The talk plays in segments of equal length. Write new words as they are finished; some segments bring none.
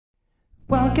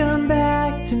Welcome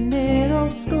back to middle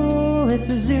school. It's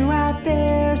a zoo out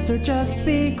there, so just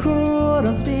be cool.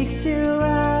 Don't speak too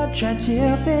loud, try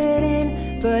to fit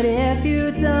in. But if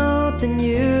you don't, then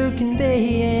you can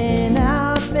be an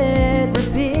outfit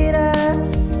repeater.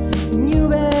 And you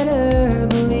better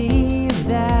believe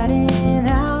that an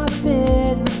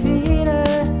outfit repeater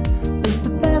is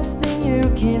the best thing you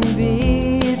can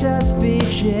be. Just be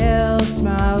chill,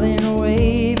 smile and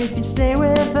wave. If you stay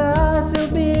with us,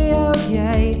 it'll be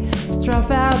okay. It's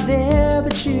rough out there,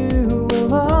 but you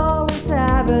will always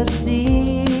have a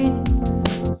seat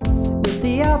with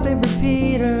the outfit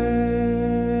repeaters.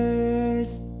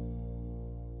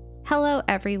 Hello,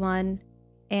 everyone,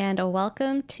 and a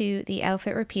welcome to the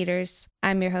Outfit Repeaters.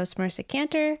 I'm your host, Marisa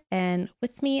Cantor, and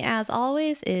with me, as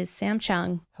always, is Sam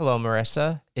Chung. Hello,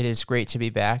 Marissa. It is great to be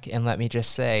back, and let me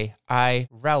just say, I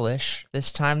relish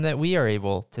this time that we are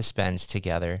able to spend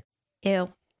together.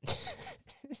 Ew.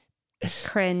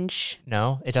 Cringe.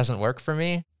 No, it doesn't work for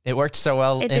me. It worked so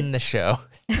well in the show.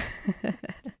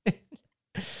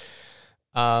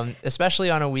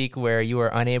 Especially on a week where you were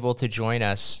unable to join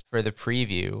us for the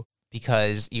preview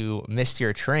because you missed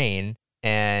your train,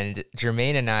 and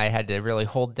Jermaine and I had to really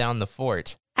hold down the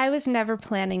fort. I was never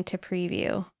planning to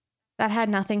preview. That had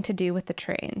nothing to do with the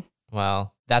train.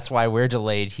 Well, that's why we're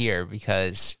delayed here,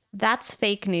 because... That's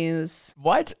fake news.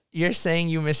 What? You're saying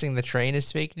you missing the train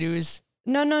is fake news?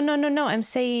 No. I'm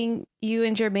saying you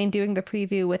and Jermaine doing the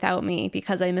preview without me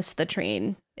because I missed the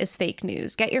train is fake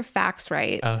news. Get your facts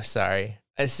right. Oh, sorry.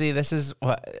 See, this is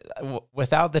what,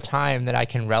 without the time that I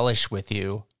can relish with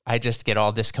you, I just get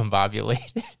all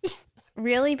discombobulated.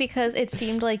 Really? Because it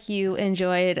seemed like you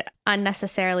enjoyed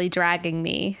unnecessarily dragging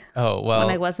me. Oh, well.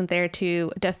 When I wasn't there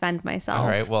to defend myself. All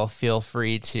right, well, feel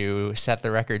free to set the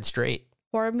record straight.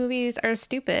 Horror movies are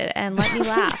stupid, and let me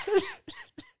laugh.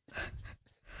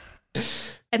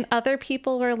 And other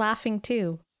people were laughing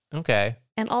too. Okay.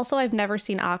 And also, I've never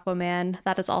seen Aquaman.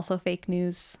 That is also fake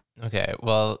news. Okay,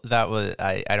 well, that was,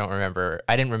 I don't remember.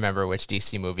 I didn't remember which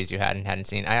DC movies you hadn't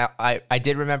seen. I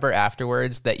did remember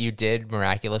afterwards that you did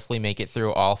miraculously make it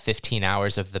through all 15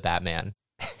 hours of the Batman.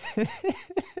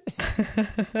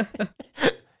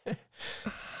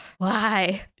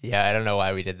 Why? Yeah, I don't know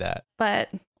why we did that. But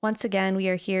once again, we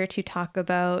are here to talk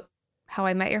about How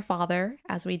I Met Your Father,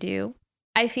 as we do.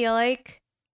 I feel like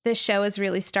this show is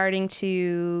really starting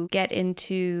to get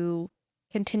into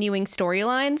continuing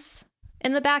storylines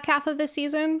in the back half of this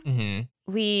season. Mm-hmm.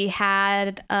 We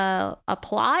had a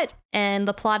plot, and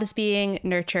the plot is being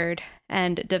nurtured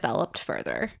and developed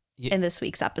further in this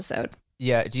week's episode.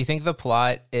 Yeah, do you think the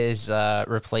plot is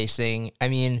replacing... I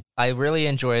mean, I really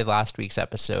enjoyed last week's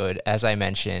episode, as I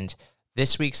mentioned.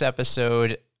 This week's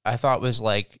episode, I thought was,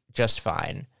 like, just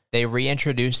fine. They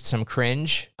reintroduced some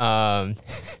cringe. Not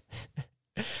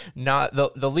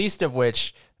the least of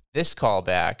which, this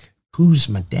callback. Who's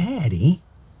my daddy?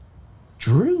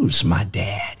 Drew's my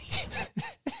daddy.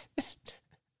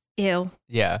 Ew.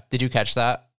 Yeah. Did you catch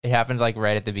that? It happened like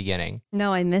right at the beginning.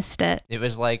 No, I missed it. It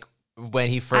was like when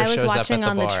he first shows up at the bar.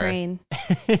 I was watching on the train.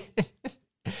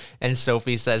 And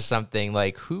Sophie says something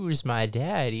like, "Who's my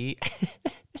daddy?"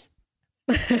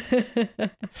 I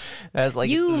was like,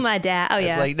 "You, my dad." Oh,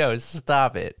 yeah. I was like, no,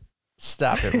 stop it.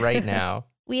 Stop it right now.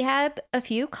 We had a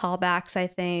few callbacks, I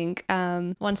think.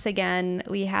 Once again,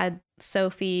 we had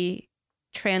Sophie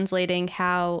translating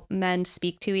how men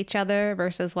speak to each other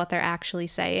versus what they're actually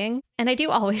saying. And I do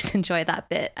always enjoy that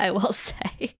bit, I will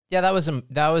say. Yeah, that was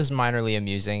minorly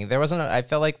amusing. I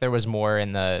felt like there was more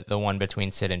in the one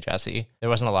between Sid and Jesse. There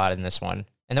wasn't a lot in this one.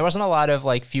 And there wasn't a lot of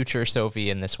like future Sophie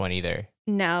in this one either.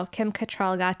 No, Kim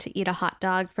Cattrall got to eat a hot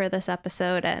dog for this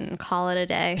episode and call it a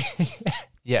day.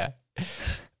 Yeah.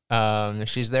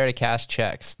 She's there to cash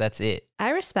checks. That's it.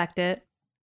 I respect it.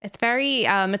 It's very,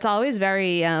 it's always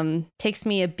very, takes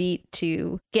me a beat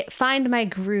to find my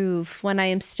groove when I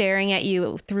am staring at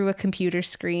you through a computer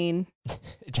screen.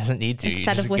 It doesn't need to.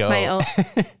 Instead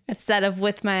of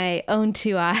with my own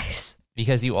two eyes.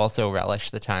 Because you also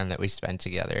relish the time that we spend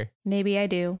together. Maybe I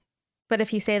do. But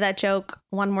if you say that joke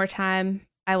one more time,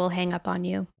 I will hang up on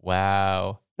you.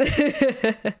 Wow.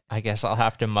 I guess I'll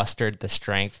have to muster the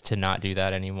strength to not do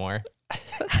that anymore.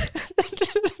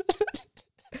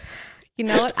 You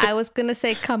know what? I was going to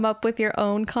say come up with your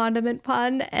own condiment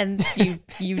pun, and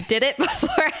you did it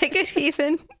before I could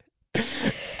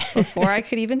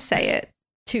even say it.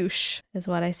 Touche is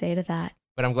what I say to that.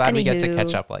 But I'm glad we get to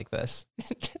catch up like this.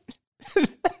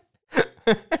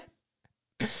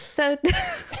 So,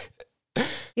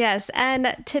 yes,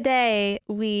 and today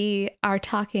we are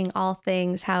talking all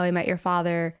things How I Met Your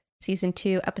Father, Season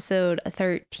 2, Episode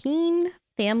 13,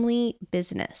 Family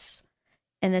Business.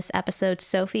 In this episode,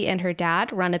 Sophie and her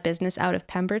dad run a business out of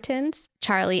Pemberton's.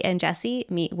 Charlie and Jesse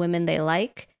meet women they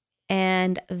like.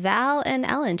 And Val and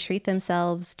Ellen treat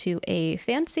themselves to a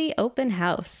fancy open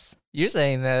house. You're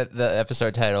saying that the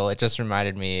episode title, it just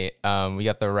reminded me, we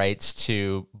got the rights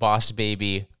to Boss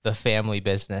Baby, the family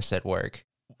business at work.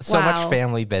 So Wow. much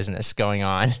family business going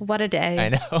on. What a day. I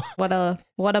know.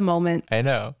 What a moment. I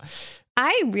know.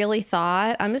 I really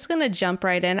thought, I'm just going to jump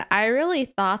right in. I really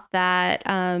thought that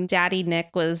Daddy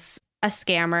Nick was a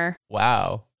scammer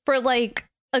Wow. for like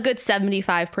a good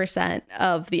 75%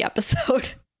 of the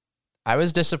episode. I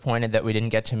was disappointed that we didn't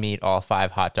get to meet all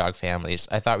 5 hot dog families.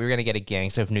 I thought we were going to get a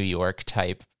Gangs of New York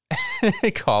type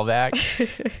callback.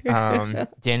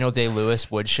 Daniel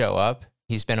Day-Lewis would show up.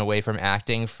 He's been away from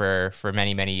acting for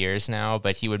many, many years now,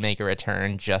 but he would make a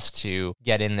return just to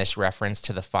get in this reference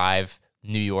to the 5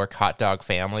 New York hot dog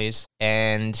families.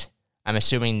 And I'm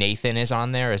assuming Nathan is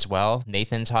on there as well.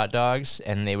 Nathan's hot dogs,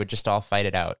 and they would just all fight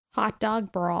it out. Hot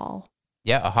dog brawl.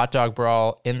 Yeah, a hot dog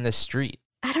brawl in the street.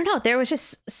 I don't know. There was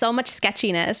just so much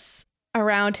sketchiness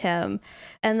around him.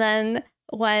 And then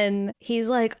when he's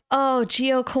like, oh,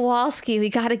 Gio Kowalski, we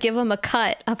got to give him a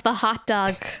cut of the hot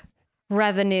dog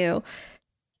revenue.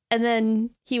 And then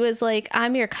he was like,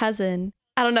 I'm your cousin.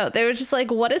 I don't know. They were just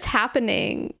like, what is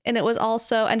happening? And it was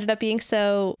also ended up being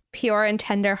so pure and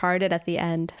tender-hearted at the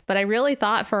end. But I really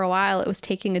thought for a while it was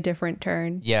taking a different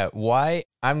turn. Yeah, why?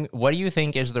 What do you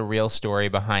think is the real story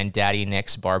behind Daddy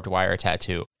Nick's barbed wire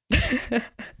tattoo?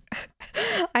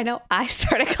 I know I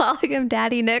started calling him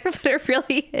Daddy Nick, but it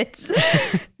really is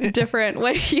different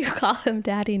when you call him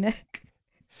Daddy Nick.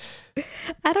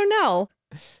 I don't know.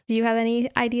 Do you have any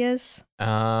ideas?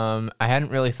 I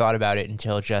hadn't really thought about it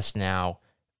until just now.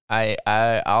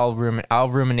 I'll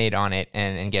ruminate on it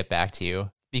and get back to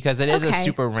you, because it is a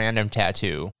super random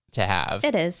tattoo to have.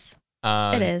 It is.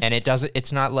 It is. And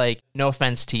it's not like, no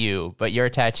offense to you, but your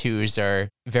tattoos are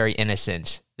very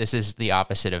innocent. This is the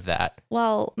opposite of that.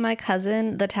 Well, my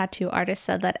cousin, the tattoo artist,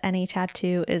 said that any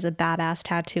tattoo is a badass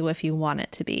tattoo if you want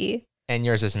it to be. And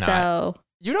yours is not. So,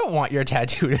 you don't want your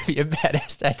tattoo to be a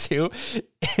badass tattoo.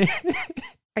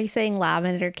 are you saying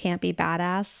lavender can't be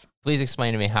badass? Please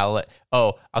explain to me how.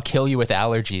 I'll kill you with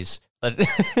allergies.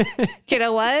 You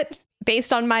know what?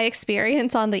 Based on my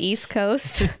experience on the East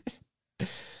Coast,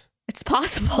 it's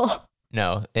possible.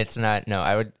 No, it's not. No,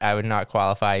 I would not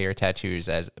qualify your tattoos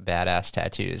as badass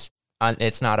tattoos.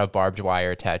 It's not a barbed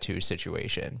wire tattoo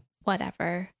situation.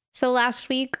 Whatever. So last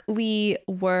week we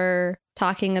were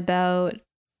talking about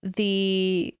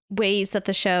the ways that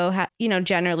the show,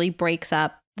 generally breaks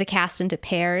up the cast into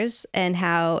pairs, and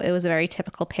how it was a very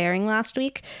typical pairing last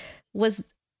week. Was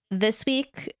this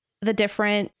week the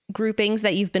different groupings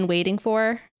that you've been waiting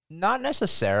for? Not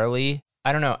necessarily.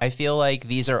 I don't know. I feel like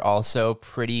these are also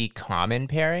pretty common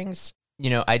pairings.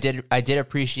 I did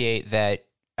appreciate that,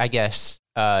 I guess,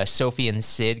 Sophie and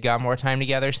Sid got more time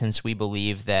together, since we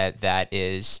believe that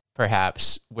is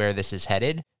perhaps where this is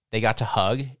headed. They got to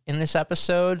hug in this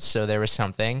episode, so there was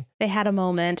something. They had a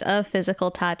moment of physical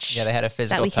touch. Yeah, they had a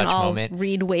physical touch moment.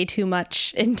 Read way too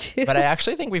much into. But I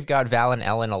actually think we've got Val and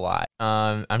Ellen a lot.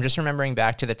 I'm just remembering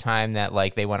back to the time that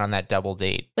they went on that double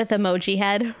date with emoji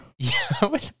head. Yeah,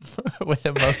 with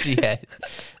emoji head.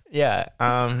 Yeah.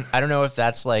 I don't know if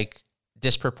that's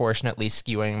disproportionately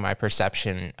skewing my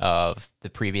perception of the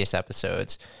previous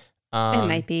episodes. It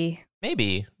might be.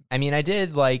 Maybe. I mean, I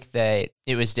did like that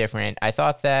it was different. I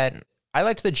thought that I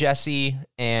liked the Jesse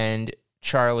and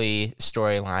Charlie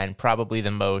storyline probably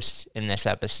the most in this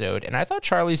episode. And I thought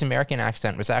Charlie's American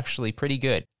accent was actually pretty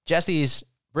good. Jesse's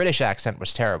British accent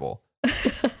was terrible.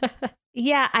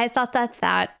 Yeah, I thought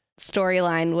that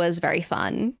storyline was very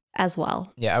fun as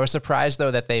well. Yeah, I was surprised,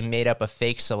 though, that they made up a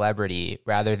fake celebrity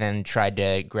rather than tried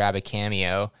to grab a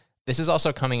cameo. This is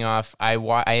also coming off, I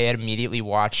had immediately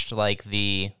watched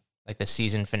the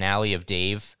season finale of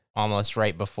Dave almost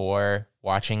right before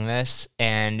watching this,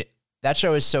 and that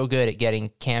show is so good at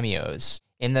getting cameos.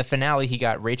 In the finale, he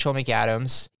got Rachel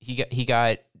McAdams, he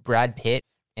got Brad Pitt,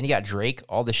 and he got Drake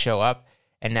all to show up,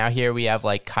 and now here we have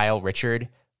Kyle Richard,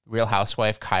 Real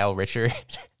Housewife Kyle Richard,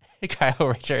 Kyle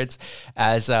Richards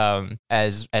as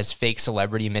fake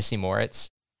celebrity Missy Moritz.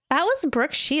 That was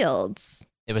Brooke Shields.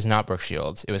 It was not Brooke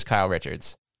Shields. It was Kyle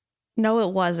Richards. No,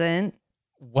 it wasn't.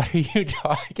 What are you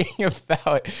talking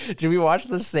about? Did we watch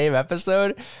the same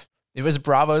episode? It was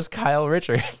Bravo's Kyle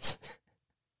Richards.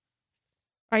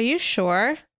 Are you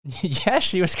sure? Yes,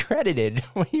 she was credited.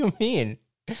 What do you mean?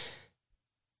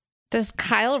 Does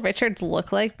Kyle Richards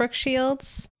look like Brooke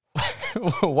Shields?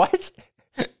 What?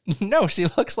 No, she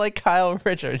looks like Kyle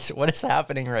Richards. What is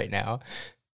happening right now?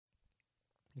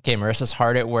 Okay, Marissa's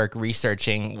hard at work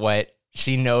researching what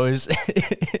she knows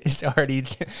it's already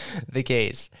the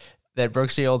case that Brooke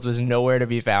Shields was nowhere to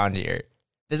be found here.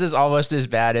 This is almost as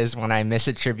bad as when I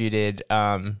misattributed,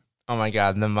 oh my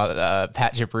God, the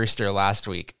Pat Chip Brewster last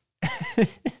week.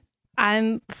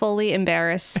 I'm fully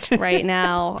embarrassed right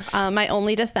now. My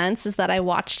only defense is that I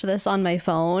watched this on my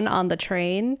phone on the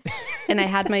train, and I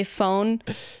had my phone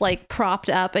like propped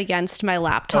up against my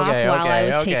laptop while I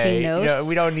was taking notes.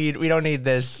 We don't need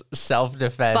this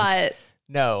self-defense. But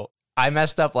no, I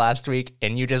messed up last week,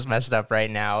 and you just messed up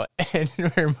right now, and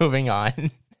we're moving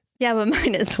on. yeah, but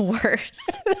mine is worse.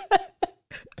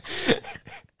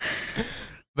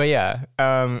 But yeah,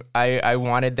 I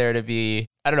wanted there to be,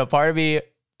 I don't know, part of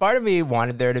me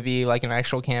wanted there to be like an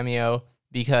actual cameo,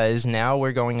 because now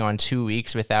we're going on 2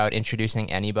 weeks without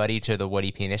introducing anybody to the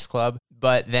Woody Penis Club.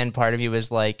 But then part of me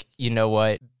was like, you know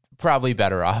what? Probably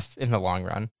better off in the long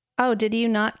run. Oh, did you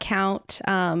not count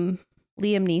Liam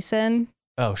Neeson?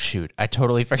 Oh, shoot. I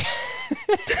totally forgot.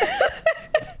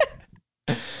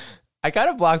 I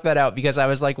kind of blocked that out because I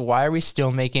was like, why are we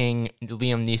still making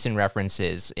Liam Neeson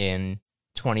references in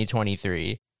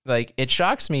 2023? Like, it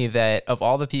shocks me that of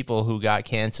all the people who got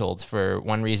canceled for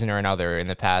one reason or another in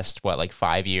the past,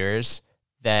 5 years,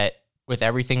 that with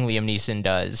everything Liam Neeson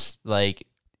does, like,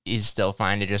 he's still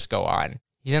fine to just go on.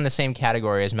 He's in the same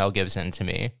category as Mel Gibson to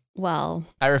me. Well,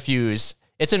 I refuse.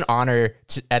 It's an honor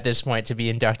at this point to be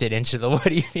inducted into the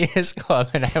Woody Penis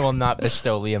Club, and I will not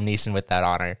bestow Liam Neeson with that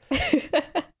honor.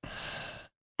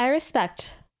 I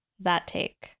respect that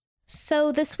take.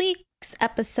 So this week's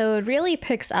episode really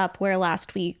picks up where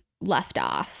last week left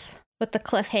off, with the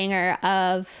cliffhanger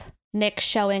of Nick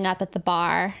showing up at the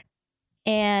bar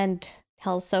and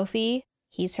tells Sophie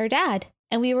he's her dad.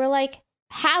 And we were like,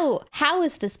 how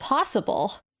is this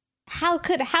possible? How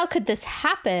could this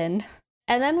happen?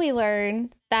 And then we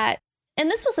learn that,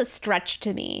 and this was a stretch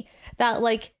to me, that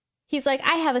like, he's like,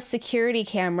 I have a security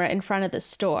camera in front of the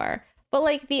store. But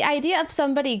like the idea of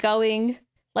somebody going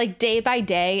like day by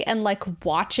day and like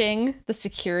watching the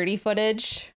security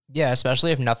footage. Yeah,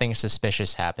 especially if nothing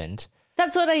suspicious happened.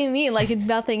 That's what I mean. Like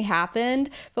nothing happened,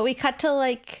 but we cut to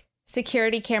like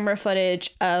security camera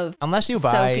footage of unless you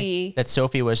buy Sophie. That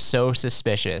Sophie was so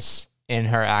suspicious in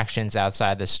her actions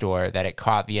outside the store that it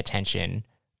caught the attention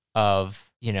of,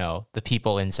 the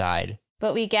people inside.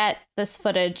 But we get this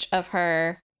footage of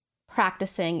her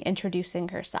practicing introducing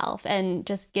herself and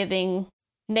just giving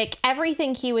Nick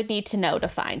everything he would need to know to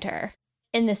find her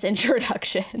in this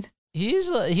introduction. He's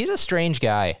a strange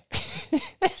guy.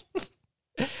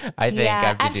 I think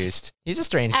I've deduced. He's a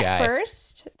strange guy. At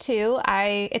first, too,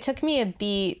 it took me a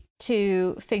beat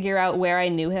to figure out where I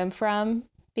knew him from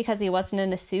because he wasn't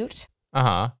in a suit.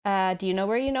 Uh-huh. Do you know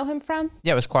where you know him from?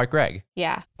 Yeah, it was Clark Gregg.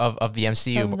 Yeah. Of the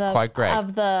MCU, Clark Gregg.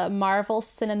 Of the Marvel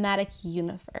Cinematic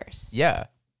Universe. Yeah.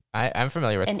 I'm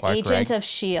familiar with Clark Gregg. An agent of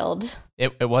S.H.I.E.L.D.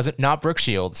 It wasn't not Brooke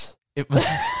Shields.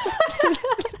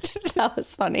 That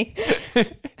was funny.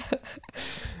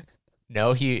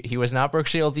 No, he was not Brooke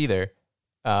Shields either.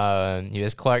 He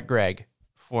was Clark Gregg,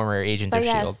 former agent of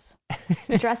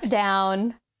S.H.I.E.L.D. Dressed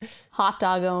down, hot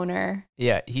dog owner.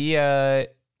 Yeah, he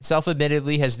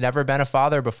self-admittedly has never been a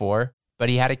father before, but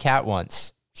he had a cat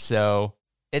once. So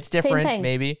it's different,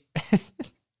 maybe.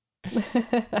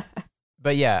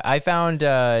 But yeah, I found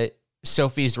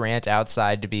Sophie's rant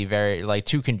outside to be very,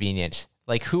 too convenient.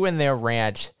 Like, who in their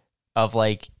rant of,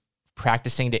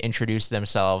 practicing to introduce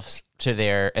themselves to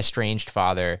their estranged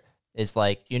father is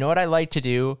like, you know what I like to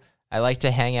do? I like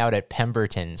to hang out at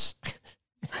Pemberton's.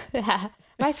 Yeah.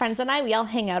 My friends and I, we all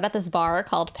hang out at this bar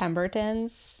called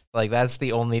Pemberton's. That's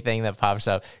the only thing that pops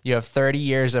up. You have 30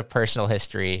 years of personal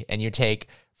history, and you take,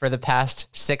 for the past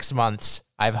 6 months,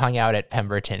 I've hung out at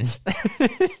Pemberton's.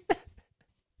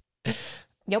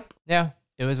 Yep. Yeah,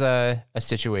 it was a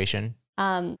situation.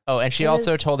 And she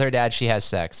also told her dad she has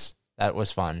sex. That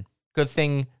was fun. Good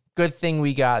thing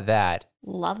we got that.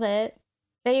 Love it.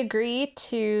 They agree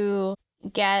to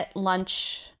get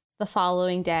lunch the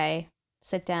following day,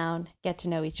 sit down, get to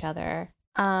know each other.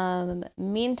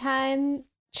 Meantime,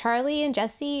 Charlie and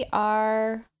Jesse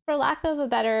are, for lack of a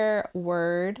better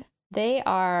word, they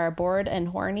are bored and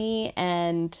horny,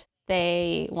 and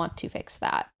they want to fix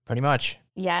that. Pretty much.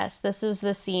 Yes, this is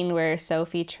the scene where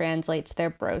Sophie translates their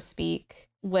bro speak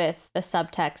with the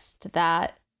subtext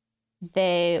that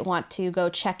they want to go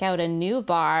check out a new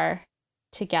bar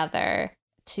together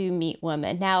to meet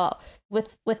women. Now,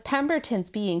 with Pemberton's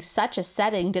being such a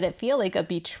setting, did it feel like a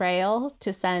betrayal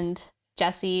to send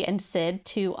Jesse and Sid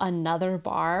to another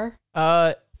bar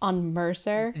on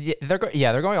Mercer? Yeah,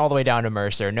 they're going all the way down to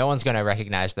Mercer. No one's going to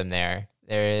recognize them there.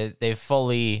 They've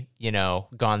fully,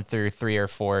 gone through 3 or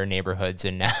 4 neighborhoods,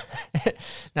 and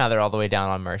now they're all the way down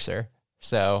on Mercer.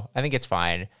 So I think it's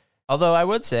fine. Although I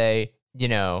would say,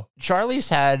 Charlie's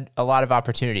had a lot of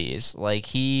opportunities. Like,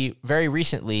 he very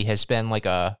recently has been like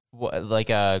a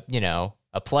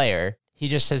player. He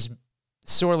just has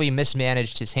sorely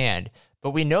mismanaged his hand.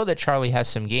 But we know that Charlie has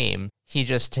some game. He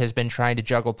just has been trying to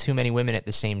juggle too many women at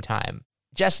the same time.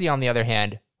 Jesse, on the other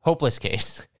hand, hopeless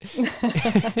case.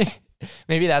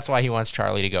 Maybe that's why he wants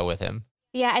Charlie to go with him.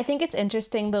 Yeah, I think it's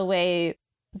interesting the way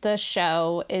the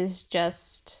show is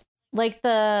just like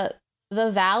the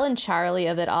Val and Charlie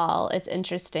of it all. It's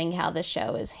interesting how the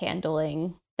show is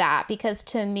handling that, because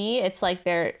to me, it's like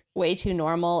they're way too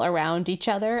normal around each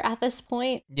other at this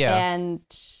point. Yeah. And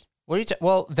what are you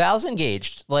well, Val's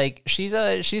engaged. Like, she's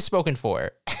spoken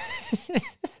for.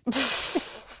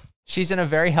 She's in a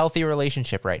very healthy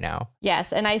relationship right now.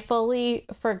 Yes, and I fully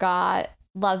forgot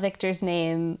Love Victor's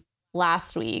name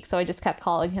last week, so I just kept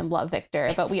calling him Love Victor,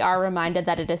 but we are reminded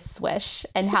that it is Swish,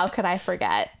 and how could I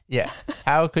forget? Yeah,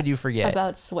 how could you forget?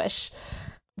 About Swish.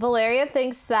 Valeria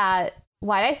thinks that,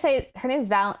 why did I say her name's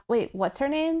wait, what's her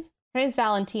name? Her name's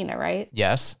Valentina, right?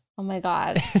 Yes. Oh my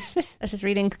God. I was just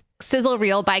reading Sizzle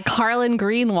Reel by Carlin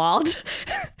Greenwald.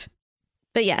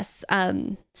 But yes,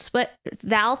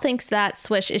 Val thinks that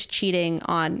Swish is cheating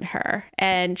on her,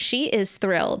 and she is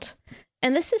thrilled.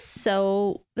 And this is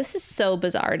so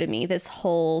bizarre to me, this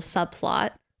whole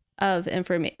subplot of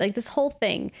information. Like, this whole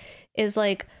thing is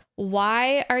like,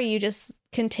 why are you just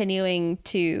continuing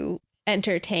to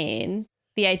entertain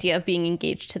the idea of being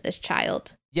engaged to this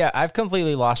child? Yeah, I've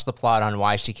completely lost the plot on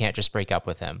why she can't just break up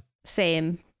with him.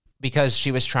 Same. Because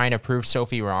she was trying to prove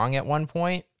Sophie wrong at one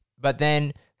point, but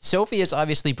then Sophie has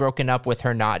obviously broken up with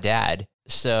her not dad.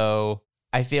 So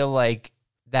I feel like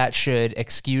that should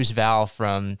excuse Val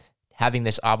from having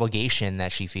this obligation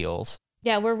that she feels.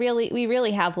 Yeah, we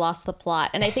really have lost the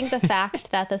plot. And I think the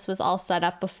fact that this was all set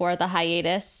up before the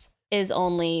hiatus is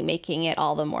only making it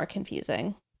all the more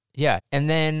confusing. Yeah. And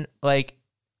then, like,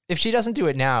 if she doesn't do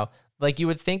it now, like, you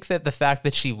would think that the fact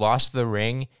that she lost the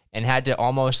ring and had to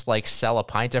almost, like, sell a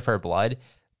pint of her blood,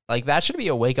 like, that should be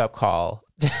a wake-up call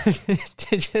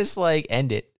to just, like,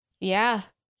 end it. Yeah.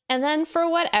 And then for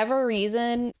whatever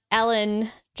reason, Ellen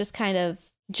just kind of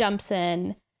jumps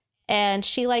in, and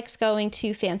she likes going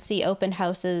to fancy open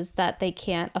houses that they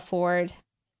can't afford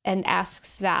and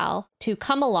asks Val to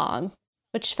come along,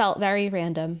 which felt very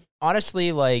random.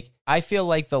 Honestly, like, I feel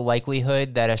like the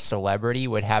likelihood that a celebrity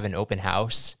would have an open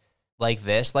house like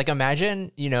this, like,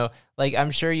 imagine, like,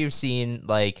 I'm sure you've seen,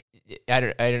 like, I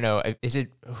don't know, is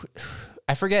it,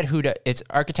 I forget it's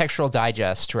Architectural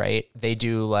Digest, right? They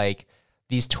do, like,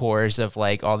 these tours of,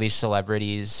 like, all these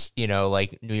celebrities,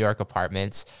 like, New York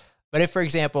apartments. But if, for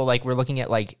example, like, we're looking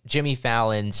at, like, Jimmy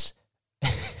Fallon's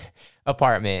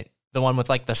apartment, the one with,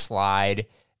 like, the slide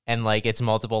and, like, it's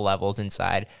multiple levels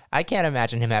inside, I can't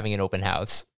imagine him having an open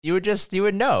house. You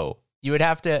would know. You would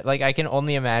have to, like, I can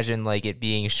only imagine, like, it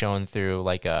being shown through,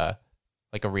 like a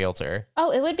realtor.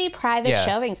 Oh, it would be private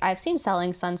showings. I've seen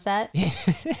Selling Sunset.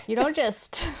 You don't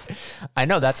just... I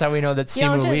know, that's how we know that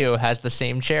Simu Liu has the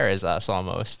same chair as us,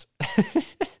 almost.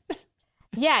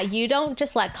 Yeah, you don't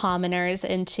just let commoners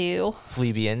into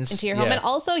plebeians into your home, and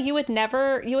also you would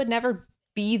never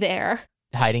be there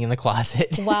hiding in the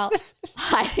closet. Well,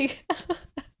 hiding.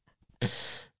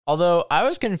 Although I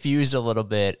was confused a little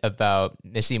bit about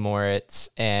Missy Moritz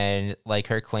and, like,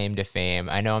 her claim to fame.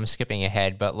 I know I'm skipping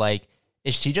ahead, but, like,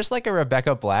 is she just like a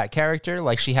Rebecca Black character?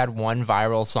 Like, she had one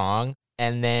viral song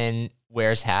and then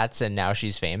wears hats and now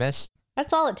she's famous?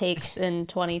 That's all it takes in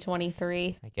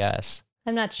 2023. I guess.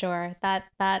 I'm not sure.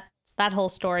 That whole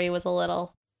story was a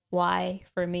little why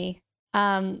for me.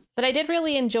 But I did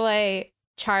really enjoy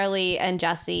Charlie and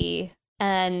Jesse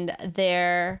and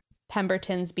their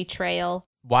Pemberton's betrayal.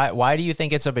 Why do you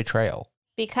think it's a betrayal?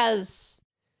 Because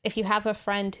if you have a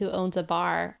friend who owns a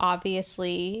bar,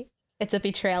 obviously it's a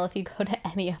betrayal if you go to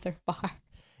any other bar.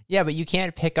 Yeah, but you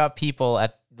can't pick up people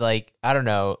at, like, I don't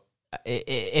know,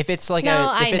 if it's like I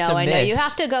know. You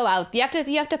have to go out. You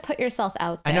have to put yourself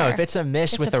out there. I know, if it's a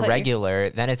miss with a regular,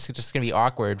 then it's just gonna be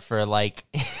awkward for, like,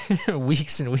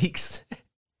 weeks and weeks.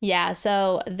 Yeah,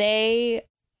 so they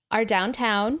are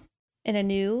downtown in a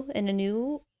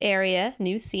new area,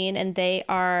 new scene, and they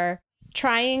are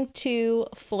trying to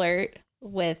flirt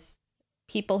with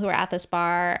people who are at this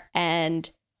bar, and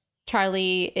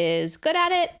Charlie is good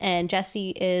at it and Jesse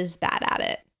is bad at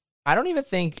it. I don't even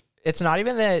think it's not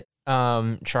even that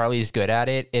Charlie's good at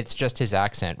it. It's just his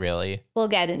accent, really. We'll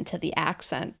get into the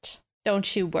accent.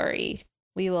 Don't you worry.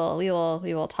 We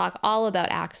will talk all about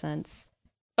accents.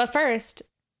 But first,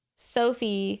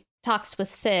 Sophie talks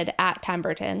with Sid at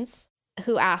Pemberton's,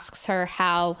 who asks her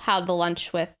how the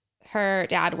lunch with her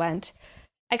dad went.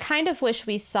 I kind of wish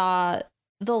we saw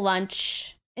the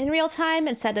lunch in real time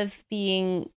instead of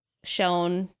being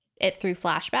shown it through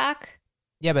flashback.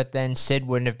 Yeah, but then Sid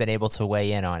wouldn't have been able to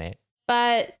weigh in on it.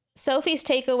 But Sophie's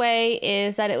takeaway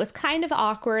is that it was kind of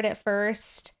awkward at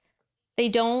first. They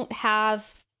don't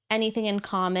have anything in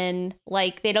common.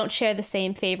 Like, they don't share the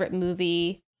same favorite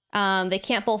movie. They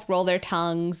can't both roll their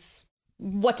tongues.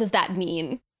 What does that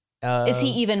mean? Is he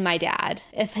even my dad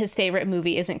if his favorite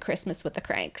movie isn't Christmas with the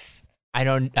Cranks? I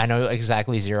know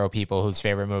exactly 0 people whose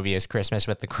favorite movie is Christmas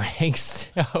with the Cranks.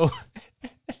 So.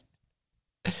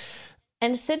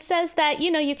 And Sid says that,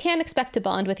 you can't expect to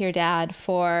bond with your dad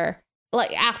for,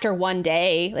 like, after one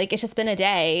day. Like, it's just been a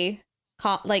day.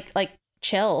 Like,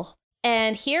 chill.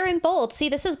 And here in bold, see,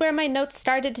 this is where my notes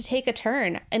started to take a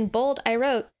turn. In bold, I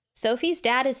wrote, Sophie's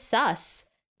dad is sus.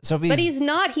 But he's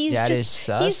not. He's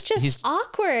just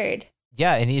awkward.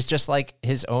 Yeah, and he's just like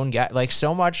his own guy. Like,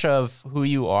 so much of who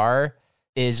you are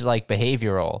is like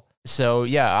behavioral. So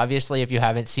yeah, obviously if you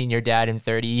haven't seen your dad in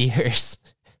 30 years.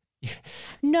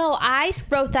 No, I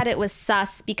wrote that it was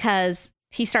sus because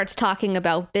he starts talking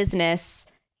about business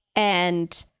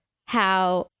and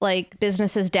how like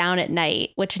business is down at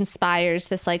night, which inspires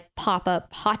this like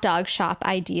pop-up hot dog shop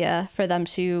idea for them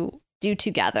to do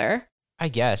together. I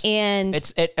guess. And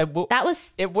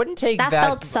it wouldn't take that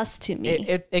felt sus to me.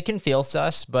 It can feel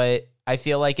sus, but I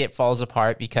feel like it falls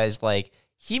apart because like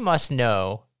he must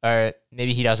know, or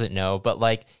maybe he doesn't know, but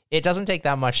like it doesn't take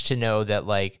that much to know that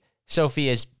like Sophie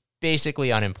is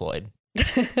basically unemployed.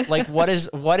 Like what is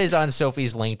on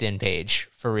Sophie's LinkedIn page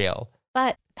for real?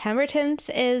 But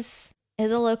Pemberton's is a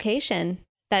location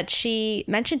that she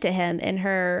mentioned to him in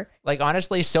her. Like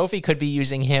honestly, Sophie could be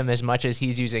using him as much as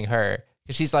he's using her.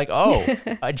 She's like, oh,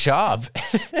 a job.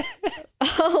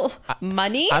 Oh,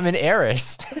 money? I'm an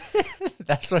heiress.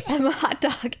 That's what I'm a hot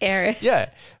dog heiress. Yeah.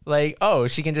 Like, oh,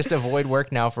 she can just avoid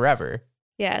work now forever.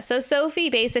 Yeah. So Sophie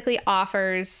basically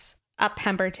offers up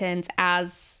Pemberton's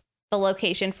as the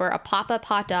location for a pop-up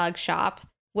hot dog shop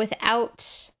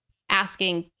without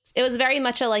asking. It was very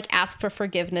much a like ask for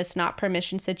forgiveness, not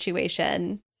permission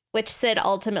situation, which Sid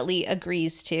ultimately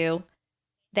agrees to.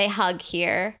 They hug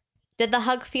here. Did the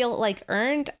hug feel like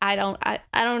earned? I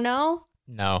don't know.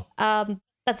 No.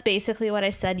 That's basically what I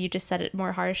said. You just said it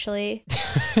more harshly.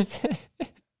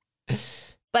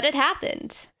 But it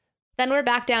happened. Then we're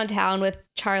back downtown with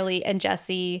Charlie and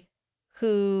Jesse,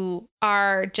 who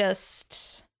are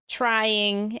just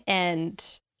trying,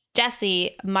 and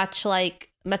Jesse, much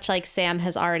like Sam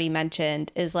has already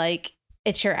mentioned, is like,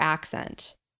 it's your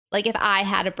accent. Like if I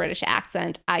had a British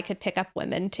accent, I could pick up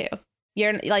women too.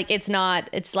 You're like, it's not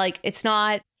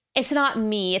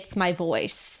me, it's my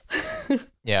voice.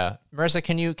 Yeah. Marissa,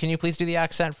 can you please do the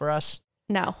accent for us?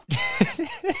 No.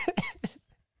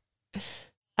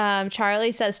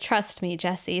 Charlie says, trust me,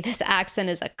 Jesse, this accent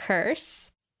is a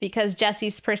curse, because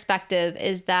Jesse's perspective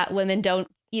is that women don't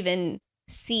even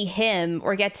see him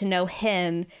or get to know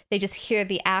him. They just hear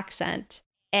the accent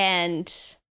and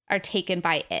are taken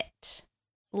by it.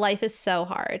 Life is so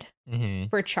hard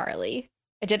for Charlie.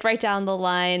 I did write down the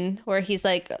line where he's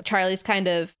like, Charlie's kind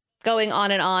of going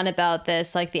on and on about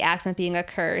this, like the accent being a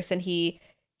curse. And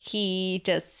he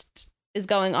just is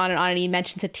going on, and he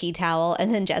mentions a tea towel.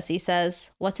 And then Jesse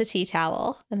says, what's a tea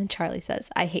towel? And then Charlie says,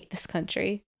 I hate this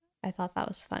country. I thought that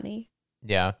was funny.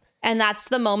 Yeah. And that's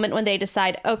the moment when they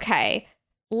decide, okay,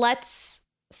 let's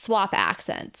swap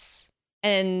accents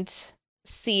and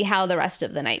see how the rest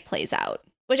of the night plays out,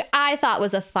 which I thought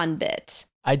was a fun bit.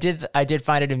 I did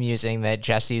find it amusing that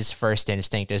Jesse's first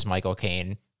instinct is Michael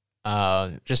Caine.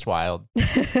 Just wild.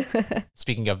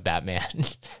 Speaking of Batman.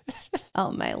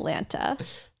 Oh, my Lanta.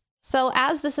 So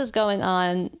as this is going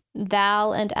on,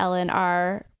 Val and Ellen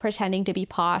are pretending to be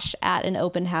posh at an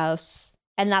open house.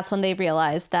 And that's when they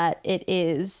realize that it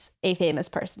is a famous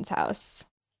person's house.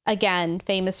 Again,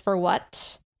 famous for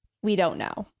what? We don't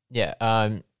know.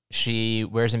 Yeah. She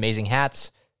wears amazing hats.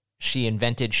 She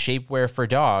invented shapewear for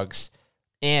dogs.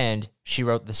 And she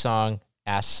wrote the song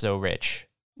Ass So Rich.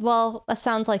 Well, that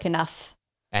sounds like enough.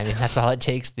 I mean, that's all it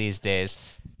takes these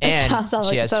days. And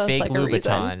she has fake like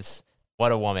Louboutins.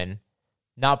 What a woman.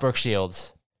 Not Brooke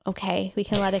Shields. Okay, we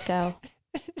can let it go.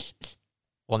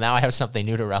 Well, now I have something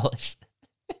new to relish.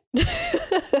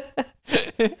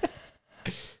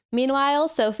 Meanwhile,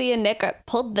 Sophie and Nick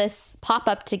pulled this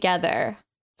pop-up together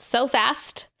so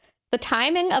fast. The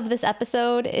timing of this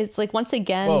episode is like, once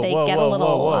again, they get a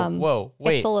little,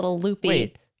 it's a little loopy.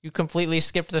 Wait, you completely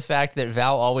skipped the fact that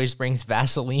Val always brings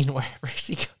Vaseline wherever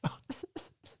she goes.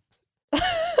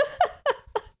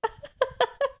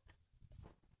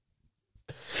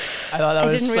 I thought that I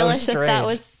was didn't so realize strange. that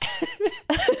was.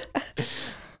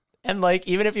 And like,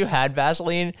 even if you had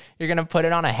Vaseline, you're going to put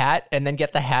it on a hat and then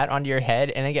get the hat onto your head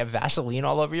and then get Vaseline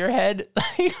all over your head.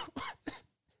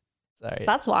 Sorry.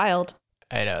 That's wild.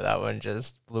 I know, that one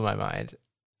just blew my mind.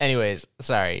 Anyways,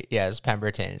 sorry. Yes,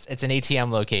 Pemberton's. It's an ATM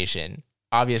location.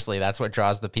 Obviously, that's what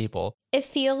draws the people. It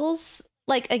feels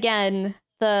like, again,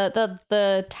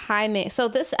 the timing. So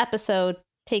this episode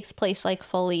takes place like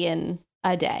fully in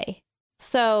a day.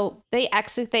 So they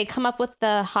come up with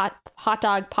the hot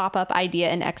dog pop-up idea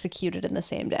and execute it in the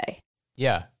same day.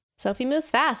 Yeah. Sophie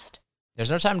moves fast. There's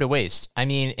no time to waste. I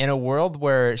mean, in a world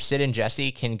where Sid and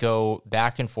Jesse can go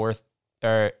back and forth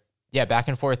to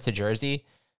Jersey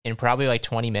in probably like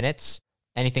 20 minutes,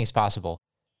 anything's possible.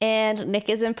 And Nick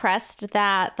is impressed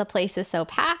that the place is so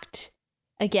packed.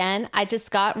 Again, I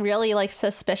just got really like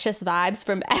suspicious vibes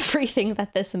from everything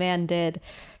that this man did.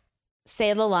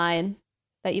 Say the line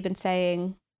that you've been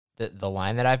saying. The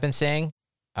line that I've been saying,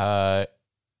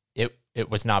 it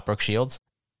was not Brooke Shields.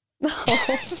 No.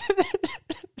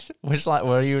 Which line?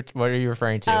 What are you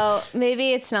referring to? Oh,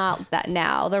 maybe it's not that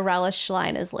now. The relish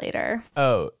line is later.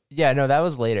 Oh, yeah, no, that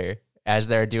was later as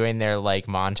they're doing their like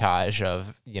montage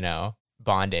of,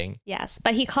 bonding. Yes,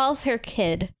 but he calls her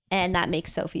kid, and that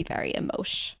makes Sophie very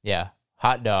emotional. Yeah.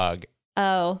 Hot dog.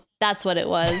 Oh, that's what it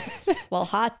was. Well,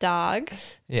 hot dog.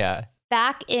 Yeah.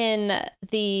 Back in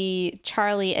the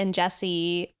Charlie and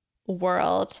Jesse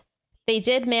world, they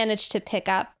did manage to pick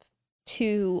up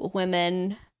two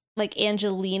women, like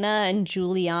Angelina and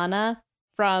Juliana,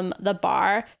 from the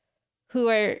bar, who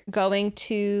are going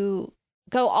to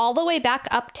go all the way back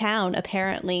uptown,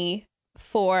 apparently,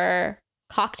 for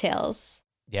cocktails.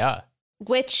 Yeah.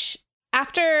 Which,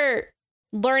 after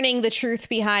learning the truth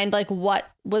behind like what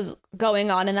was going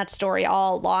on in that story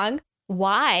all along,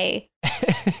 why?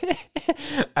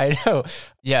 I know.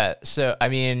 Yeah. So, I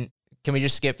mean, can we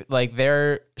just skip like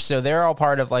they're all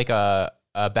part of like a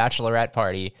bachelorette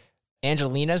party.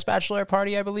 Angelina's bachelorette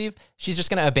party, I believe. She's just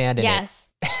going to abandon it.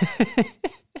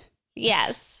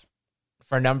 Yes.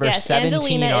 For number 17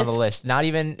 Angelina on the list.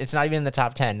 It's not even in the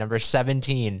top 10. Number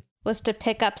 17 was to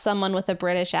pick up someone with a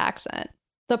British accent.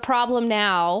 The problem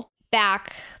now, that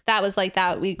was like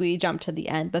that, we jumped to the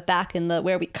end, but back in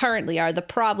where we currently are, the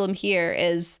problem here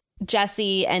is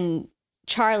Jesse and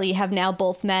Charlie have now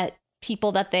both met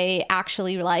people that they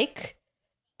actually like,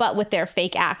 but with their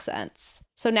fake accents.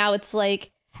 So now it's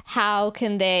like, how long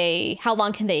can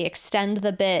they extend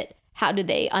the bit? How do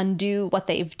they undo what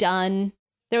they've done?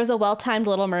 There was a well-timed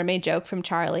Little Mermaid joke from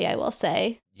Charlie, I will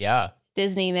say. Yeah.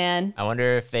 Disney, man. I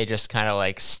wonder if they just kind of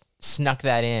like snuck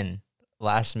that in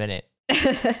last minute.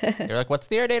 You're like, what's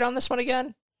the air date on this one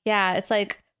again? Yeah, it's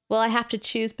like, well, I have to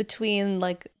choose between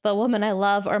like the woman I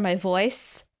love or my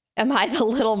voice. Am I the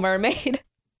Little Mermaid?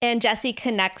 And Jesse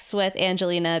connects with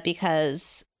Angelina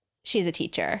because she's a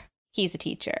teacher. He's a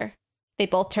teacher. They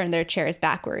both turn their chairs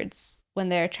backwards when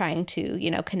they're trying to,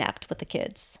 connect with the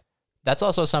kids. That's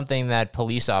also something that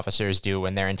police officers do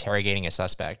when they're interrogating a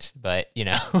suspect, but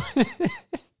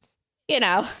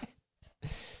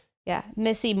Yeah,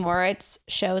 Missy Moritz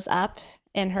shows up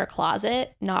in her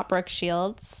closet, not Brooke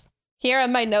Shields. Here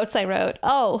on my notes I wrote,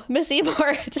 oh, Missy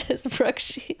Moritz is Brooke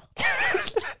Shields.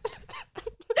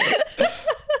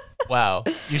 Wow.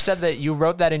 You said that you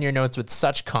wrote that in your notes with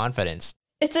such confidence.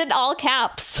 It's in all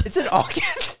caps. It's in all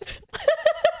caps.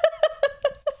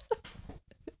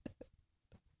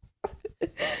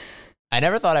 I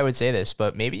never thought I would say this,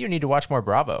 but maybe you need to watch more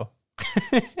Bravo.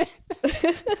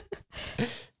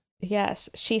 Yes.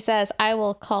 She says, I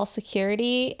will call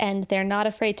security, and they're not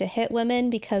afraid to hit women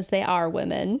because they are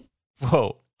women.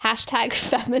 Whoa. Hashtag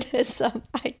feminism,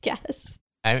 I guess.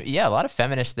 Yeah, a lot of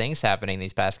feminist things happening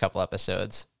these past couple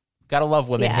episodes. Gotta love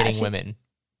women hitting women.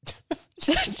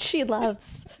 She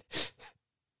loves.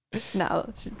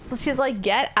 No, she's like,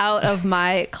 get out of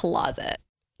my closet.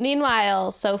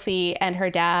 Meanwhile, Sophie and her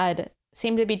dad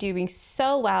seem to be doing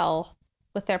so well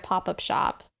with their pop-up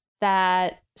shop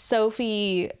that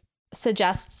Sophie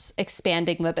suggests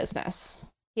expanding the business.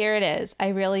 Here it is. I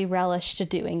really relished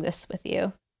doing this with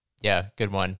you. Yeah,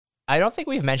 good one. I don't think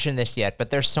we've mentioned this yet,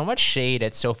 but there's so much shade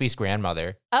at Sophie's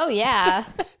grandmother. Oh, yeah.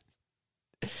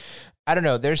 I don't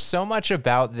know. There's so much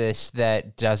about this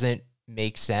that doesn't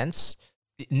make sense.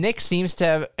 Nick seems to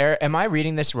have, am I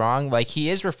reading this wrong? Like, he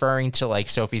is referring to like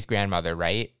Sophie's grandmother,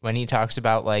 right? When he talks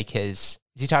about like does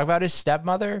he talk about his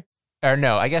stepmother? Or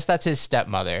no, I guess that's his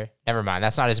stepmother. Never mind.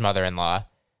 That's not his mother-in-law.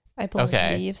 I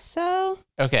believe so.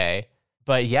 Okay.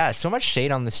 But yeah, so much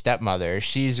shade on the stepmother.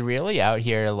 She's really out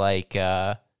here like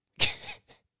trying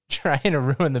to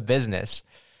ruin the business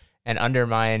and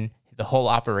undermine the whole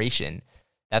operation.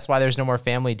 That's why there's no more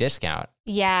family discount.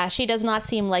 Yeah, she does not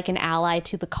seem like an ally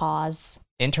to the cause.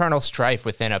 Internal strife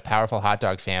within a powerful hot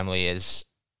dog family is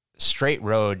straight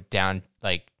road down,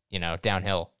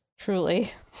 downhill.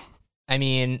 Truly. I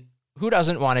mean, who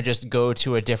doesn't want to just go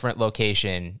to a different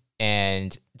location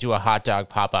and do a hot dog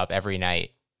pop-up every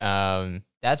night?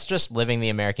 That's just living the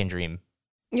American dream.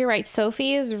 You're right.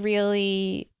 Sophie is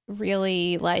really,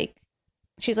 really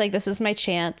she's like, this is my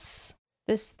chance.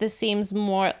 This seems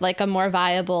more like a more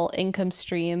viable income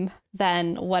stream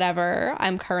than whatever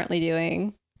I'm currently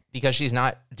doing. Because she's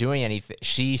not doing anything.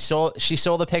 She sold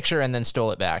the picture and then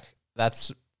stole it back.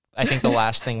 That's, I think, the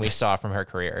last thing we saw from her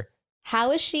career.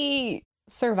 How is she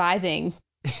surviving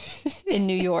in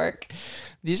New York?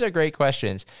 These are great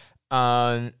questions.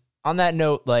 On that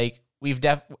note,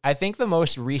 I think the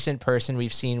most recent person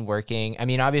we've seen working, I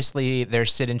mean, obviously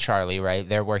there's Sid and Charlie, right?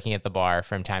 They're working at the bar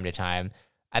from time to time.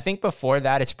 I think before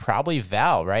that, it's probably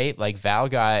Val, right? Like Val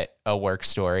got a work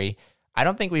story. I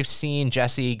don't think we've seen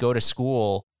Jesse go to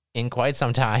school in quite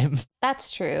some time.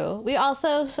 That's true. We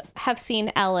also have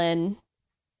seen Ellen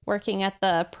working at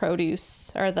the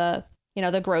produce or the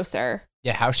grocer.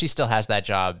 Yeah, how she still has that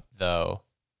job, though,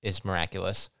 is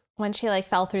miraculous. When she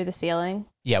fell through the ceiling.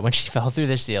 Yeah, when she fell through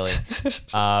the ceiling.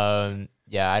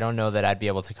 Yeah, I don't know that I'd be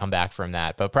able to come back from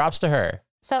that, but props to her.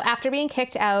 So after being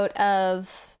kicked out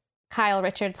of Kyle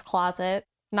Richards' closet,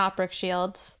 not Brooke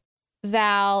Shields,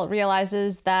 Val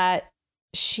realizes that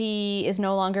she is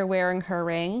no longer wearing her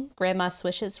ring, Grandma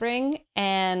Swish's ring,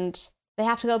 and they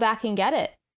have to go back and get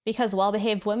it because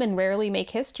well-behaved women rarely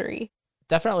make history.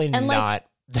 Definitely and not.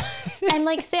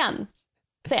 And Sam.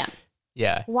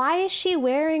 Yeah. Why is she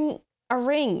wearing a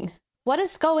ring? What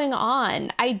is going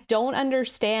on? I don't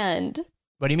understand.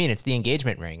 What do you mean? It's the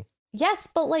engagement ring. Yes,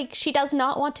 but she does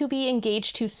not want to be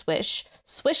engaged to Swish.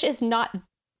 Swish is not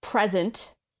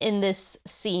present in this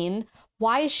scene.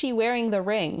 Why is she wearing the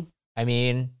ring? I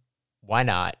mean, why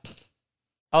not?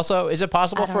 Also, is it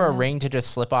possible for a ring to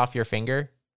just slip off your finger?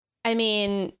 I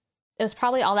mean, it was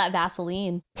probably all that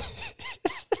Vaseline.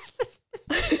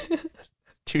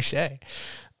 Touche.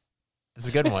 That's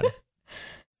a good one.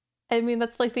 I mean,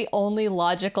 that's the only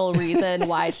logical reason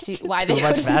why they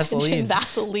would mention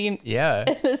Vaseline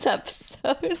in this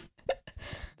episode.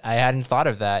 I hadn't thought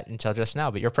of that until just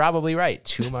now, but you're probably right.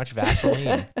 Too much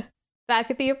Vaseline.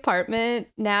 Back at the apartment,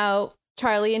 now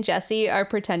Charlie and Jesse are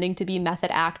pretending to be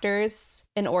method actors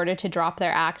in order to drop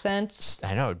their accents.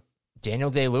 I know.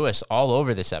 Daniel Day-Lewis all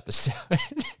over this episode.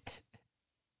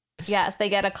 Yes, they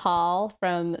get a call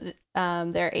from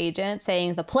their agent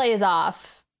saying the play is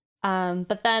off.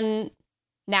 But then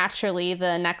naturally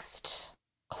the next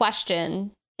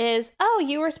question is, oh,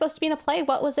 you were supposed to be in a play.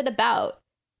 What was it about?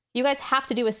 You guys have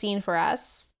to do a scene for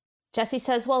us. Jesse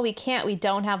says, well, we can't. We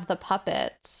don't have the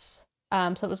puppets.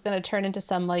 So it was going to turn into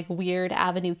some weird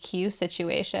Avenue Q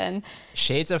situation.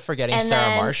 Shades of Forgetting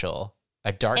Sarah Marshall,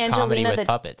 a dark comedy with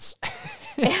puppets.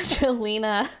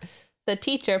 Angelina, the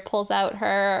teacher, pulls out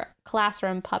her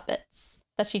classroom puppets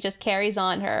that she just carries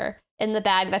on her in the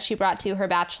bag that she brought to her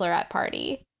bachelorette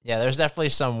party. Yeah, there's definitely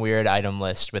some weird item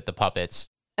list with the puppets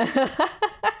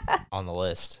on the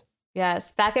list.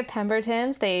 Yes, back at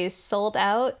Pemberton's, they sold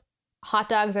out. Hot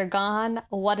dogs are gone.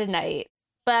 What a night.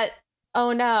 But,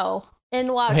 oh no,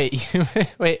 in walks...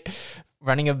 Wait,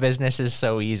 running a business is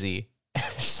so easy.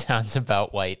 Sounds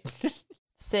about white.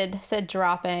 Sid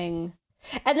dropping...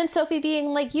 And then Sophie being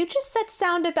like, you just said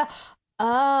sound about...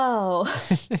 Oh.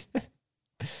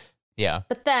 Yeah.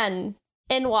 But then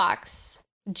in walks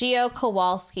Gio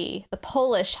Kowalski, the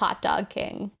Polish hot dog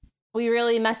king. We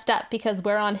really messed up because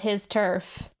we're on his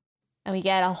turf. And we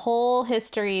get a whole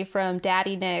history from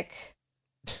Daddy Nick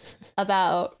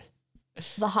about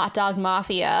the hot dog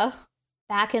mafia.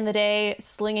 Back in the day,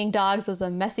 slinging dogs was a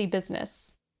messy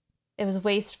business. It was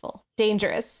wasteful,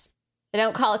 dangerous. They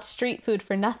don't call it street food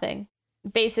for nothing.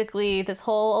 Basically, this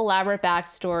whole elaborate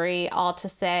backstory, all to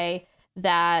say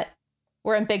that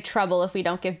we're in big trouble if we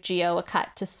don't give Gio a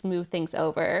cut to smooth things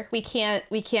over. We can't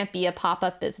be a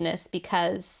pop-up business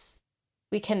because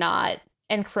we cannot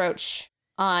encroach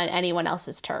on anyone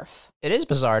else's turf. It is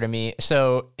bizarre to me.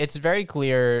 So it's very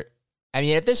clear. I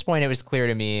mean, at this point, it was clear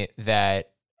to me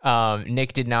that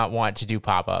Nick did not want to do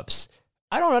pop-ups.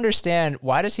 I don't understand.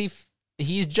 Why does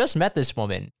he just met this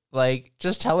woman.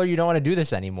 Just tell her you don't want to do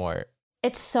this anymore.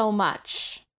 It's so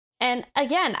much. And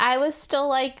again, I was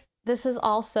still this is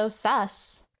all so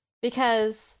sus.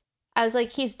 Because I was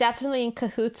he's definitely in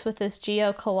cahoots with this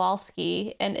Gio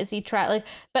Kowalski. And is he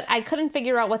but I couldn't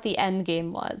figure out what the end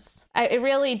game was. I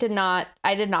did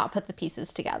not put the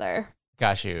pieces together.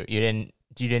 Gosh, you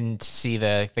didn't see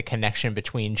the connection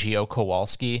between Gio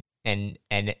Kowalski and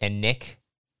Nick?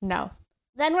 No.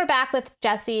 Then we're back with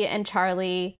Jesse and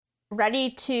Charlie, ready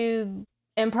to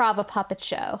improv a puppet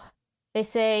show. They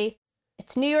say,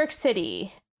 it's New York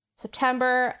City,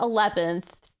 September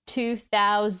 11th,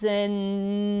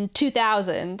 2000.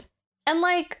 And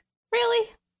like, really?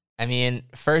 I mean,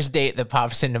 first date that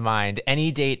pops into mind.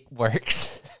 Any date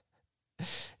works.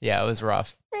 Yeah, it was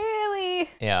rough. Really?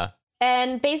 Yeah.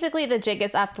 And basically the jig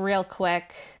is up real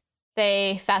quick.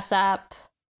 They fess up,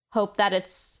 hope that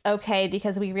it's okay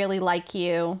because we really like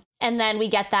you. And then we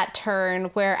get that turn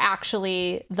where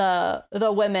actually the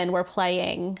women were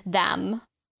playing them.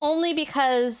 Only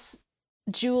because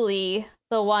Julie,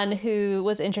 the one who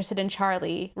was interested in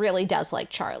Charlie, really does like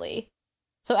Charlie.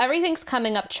 So everything's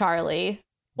coming up Charlie.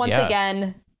 Once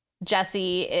again,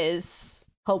 Jesse is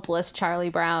hopeless Charlie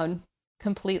Brown.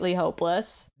 Completely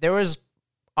hopeless. There was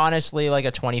honestly like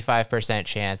a 25%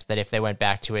 chance that if they went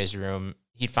back to his room,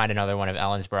 he'd find another one of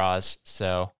Ellen's bras.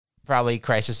 So probably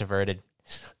crisis averted.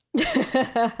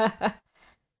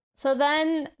 So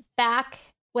then back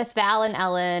with Val and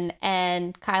Ellen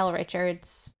and Kyle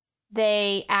Richards,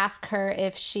 they ask her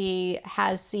if she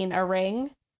has seen a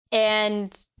ring.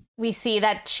 And we see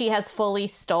that she has fully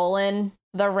stolen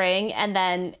the ring and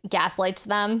then gaslights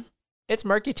them. It's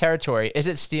murky territory. Is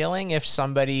it stealing if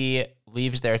somebody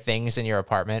leaves their things in your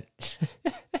apartment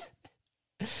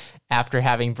after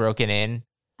having broken in?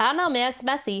 I don't know, man. It's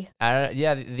messy.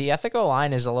 Yeah, the ethical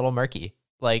line is a little murky.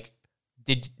 Like,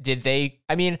 did they?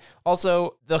 I mean,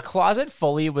 also the closet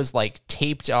fully was like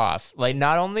taped off. Like,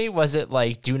 not only was it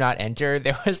like do not enter,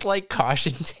 there was like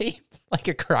caution tape, like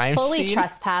a crime fully scene.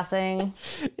 Trespassing.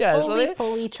 Yeah,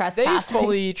 fully trespassing. They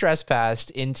fully trespassed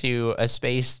into a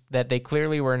space that they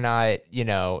clearly were not,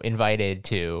 invited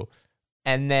to,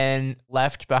 and then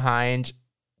left behind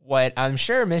what I'm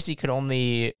sure Missy could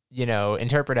only,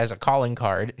 interpret as a calling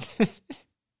card.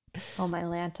 Oh, my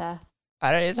Lanta.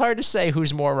 It's hard to say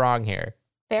who's more wrong here.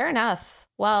 Fair enough.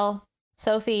 Well,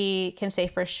 Sophie can say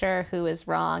for sure who is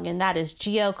wrong, and that is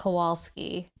Gio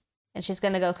Kowalski. And she's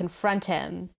going to go confront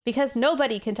him because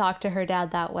nobody can talk to her dad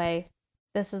that way.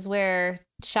 This is where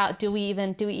do we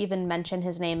even mention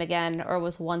his name again, or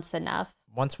was once enough?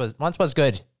 Once was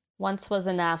good. Once was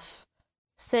enough.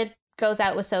 Sid goes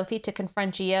out with Sophie to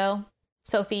confront Gio.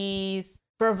 Sophie's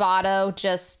bravado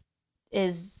just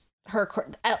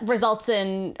results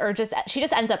in, she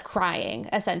just ends up crying,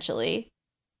 essentially.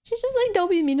 She's just like, don't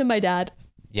be mean to my dad.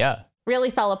 Yeah.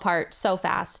 Really fell apart so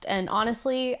fast. And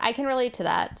honestly, I can relate to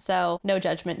that. So no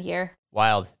judgment here.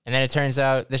 Wild. And then it turns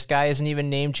out this guy isn't even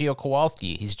named Gio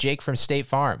Kowalski. He's Jake from State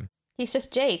Farm. He's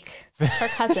just Jake, her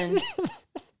cousin.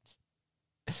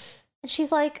 And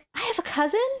she's like, I have a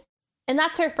cousin? And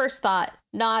that's her first thought.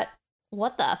 Not,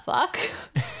 what the fuck?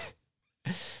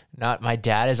 Not, my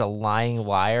dad is a lying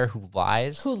liar who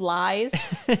lies. Who lies?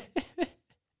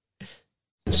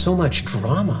 So much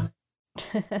drama.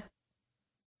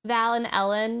 Val and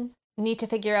Ellen need to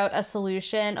figure out a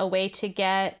solution, a way to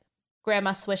get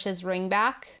Grandma Swish's ring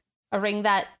back, a ring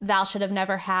that Val should have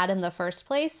never had in the first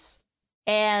place.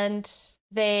 And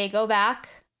they go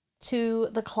back to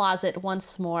the closet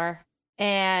once more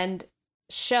and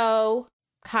show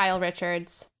Kyle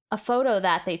Richards a photo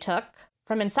that they took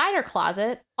from inside her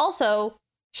closet, also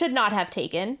should not have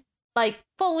taken, like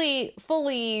fully,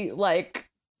 like,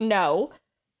 no.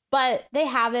 But they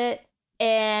have it,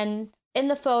 and in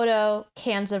the photo,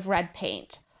 cans of red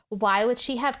paint. Why would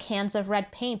she have cans of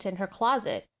red paint in her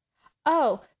closet?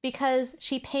 Oh, because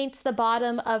she paints the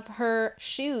bottom of her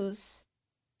shoes.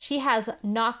 She has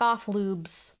knockoff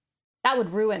lubes. That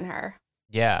would ruin her.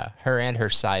 Yeah, her and her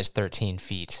size 13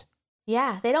 feet.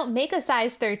 Yeah, they don't make a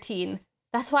size 13.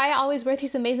 That's why I always wear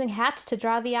these amazing hats to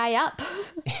draw the eye up.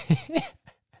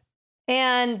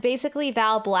 And basically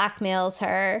Val blackmails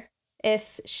her.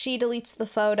 If she deletes the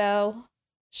photo,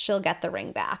 she'll get the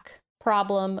ring back.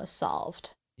 Problem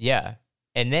solved. Yeah.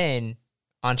 And then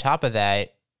on top of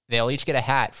that, they'll each get a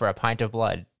hat for a pint of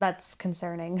blood. That's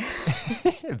concerning.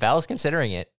 Val's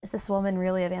considering it. Is this woman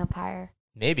really a vampire?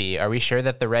 Maybe. Are we sure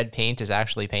that the red paint is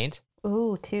actually paint?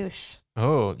 Ooh, touche.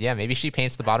 Oh, yeah. Maybe she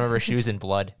paints the bottom of her shoes in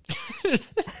blood.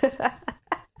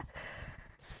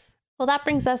 Well, that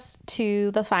brings us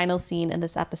to the final scene in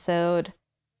this episode,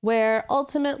 where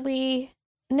ultimately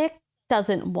Nick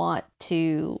doesn't want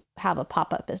to have a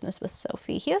pop-up business with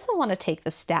Sophie. He doesn't want to take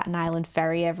the Staten Island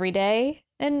ferry every day.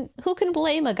 And who can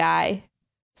blame a guy?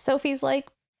 Sophie's like,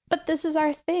 but this is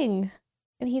our thing.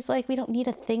 And he's like, we don't need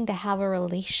a thing to have a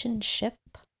relationship.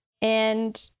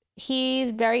 And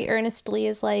he very earnestly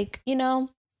is like,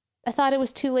 I thought it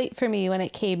was too late for me when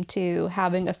it came to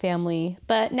having a family,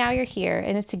 but now you're here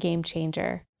and it's a game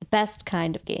changer. The best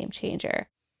kind of game changer.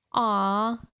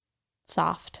 Aww.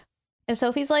 soft. And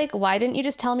Sophie's like, why didn't you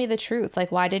just tell me the truth?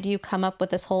 Like, why did you come up with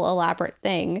this whole elaborate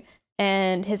thing?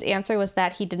 And his answer was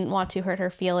that he didn't want to hurt her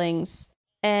feelings.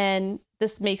 And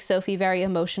this makes Sophie very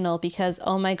emotional because,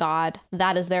 oh my God,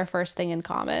 that is their first thing in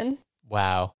common.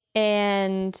 Wow.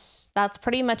 And that's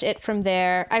pretty much it from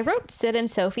there. I wrote Sid and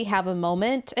Sophie have a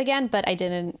moment again, but I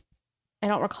don't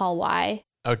recall why.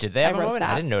 Oh, did they have a moment?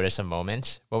 That. I didn't notice a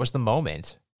moment. What was the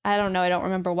moment? I don't know. I don't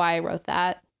remember why I wrote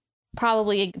that.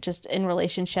 Probably just in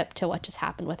relationship to what just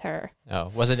happened with her.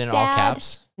 Oh, was it in Dad? all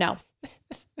caps? No.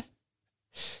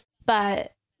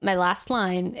 But my last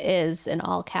line is in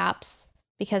all caps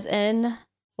because in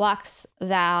walks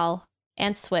Val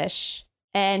and Swish,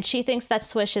 and she thinks that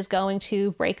Swish is going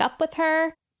to break up with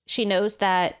her. She knows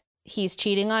that he's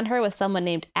cheating on her with someone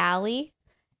named Allie.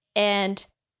 And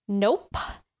nope,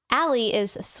 Allie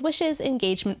is Swish's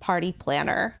engagement party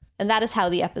planner. And that is how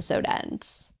the episode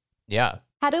ends. Yeah.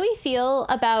 How do we feel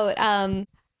about,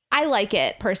 I like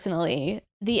it personally,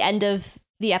 the end of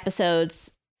the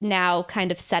episodes now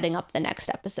kind of setting up the next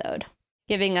episode,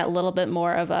 giving a little bit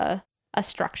more of a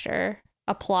structure,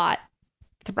 a plot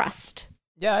thrust.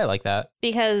 Yeah, I like that.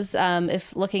 Because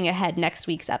if looking ahead, next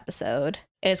week's episode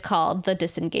is called The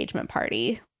Disengagement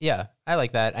Party. Yeah, I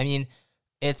like that. I mean,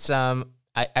 it's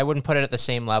I wouldn't put it at the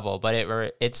same level, but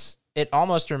it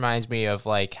almost reminds me of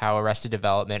like how Arrested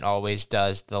Development always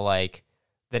does the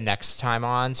next time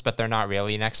ons, but they're not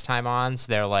really next time ons.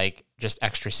 They're like just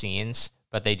extra scenes,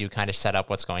 but they do kind of set up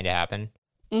what's going to happen.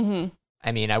 Mm-hmm.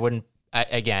 I mean, I wouldn't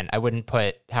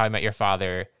put How I Met Your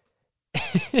Father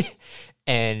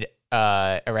and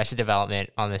Arrested Development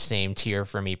on the same tier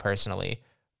for me personally,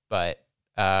 but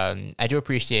I do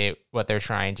appreciate what they're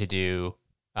trying to do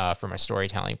from a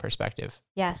storytelling perspective.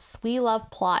 Yes, we love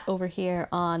plot over here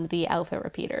on the Outfit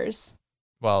Repeaters.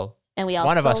 Well, and we also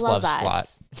one of us love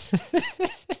loves vibes.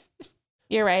 plot.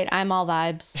 You're right. I'm all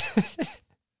vibes.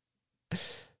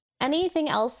 Anything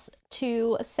else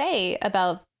to say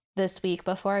about this week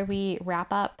before we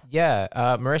wrap up? Yeah.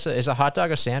 Marissa, is a hot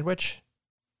dog a sandwich?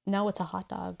 No, it's a hot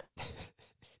dog.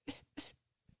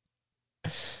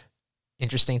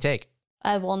 Interesting take.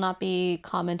 I will not be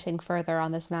commenting further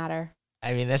on this matter.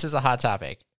 I mean, this is a hot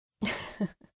topic.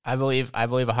 I believe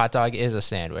a hot dog is a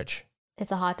sandwich.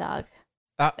 It's a hot dog.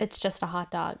 It's just a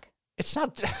hot dog. It's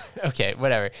not. Okay,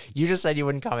 whatever. You just said you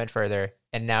wouldn't comment further,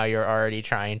 and now you're already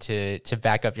trying to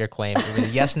back up your claim. It was a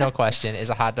yes, no question. Is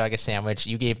a hot dog a sandwich?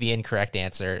 You gave the incorrect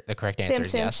answer. The correct answer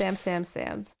is yes. Sam.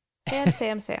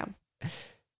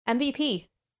 MVP.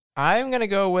 I'm going to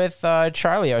go with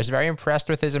Charlie. I was very impressed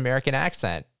with his American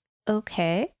accent.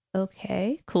 Okay.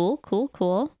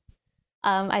 Cool.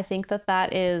 I think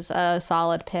that is a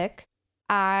solid pick.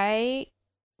 Do I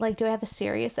have a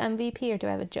serious MVP or do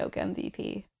I have a joke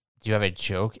MVP? Do you have a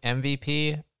joke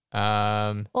MVP?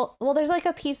 Well, there's like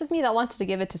a piece of me that wanted to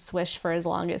give it to Swish for as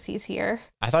long as he's here.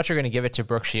 I thought you were going to give it to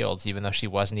Brooke Shields, even though she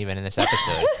wasn't even in this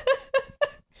episode.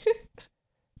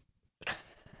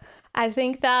 I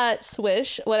think that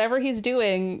Swish, whatever he's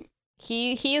doing,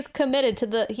 he is committed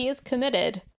he is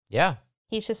committed. Yeah.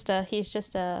 He's just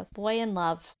a boy in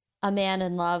love, a man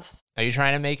in love. Are you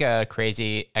trying to make a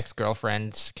crazy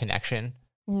ex-girlfriend connection?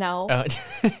 No. Oh.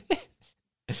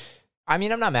 I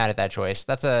mean, I'm not mad at that choice.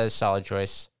 That's a solid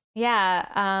choice. Yeah.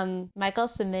 Michael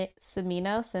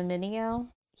Cimino.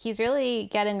 He's really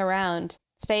getting around,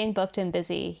 staying booked and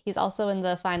busy. He's also in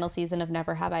the final season of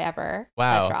Never Have I Ever.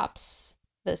 Wow. That drops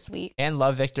this week. And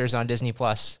Love Victor's on Disney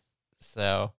Plus.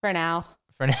 So For now.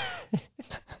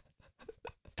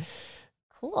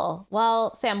 Cool.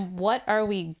 Well, Sam, what are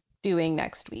we doing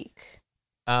next week?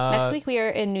 Next week we are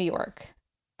in New York.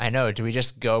 I know. Do we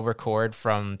just go record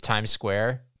from Times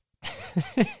Square?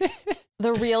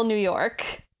 The real New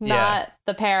York, not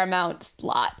the Paramount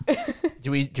lot.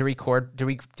 Do we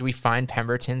find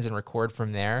Pemberton's and record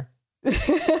from there?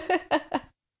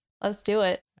 Let's do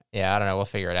it. Yeah, I don't know. We'll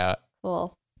figure it out.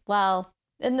 Cool. Well,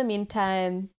 in the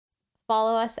meantime,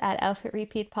 follow us at Outfit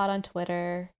Repeat Pod on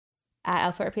Twitter, at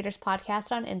Outfit Repeaters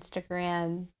Podcast on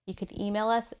Instagram. You can email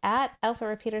us at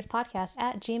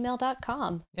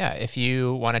outfitrepeaterspodcast@gmail.com. Yeah, if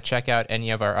you want to check out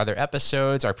any of our other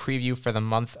episodes, our preview for the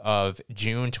month of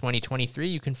June 2023,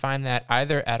 you can find that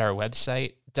either at our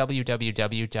website,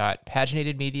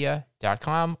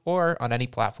 www.paginatedmedia.com, or on any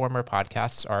platform where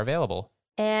podcasts are available.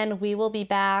 And we will be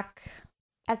back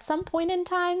at some point in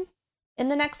time in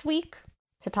the next week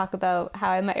to talk about How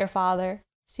I Met Your Father,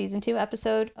 Season 2,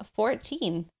 Episode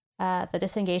 14, The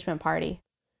Disengagement Party.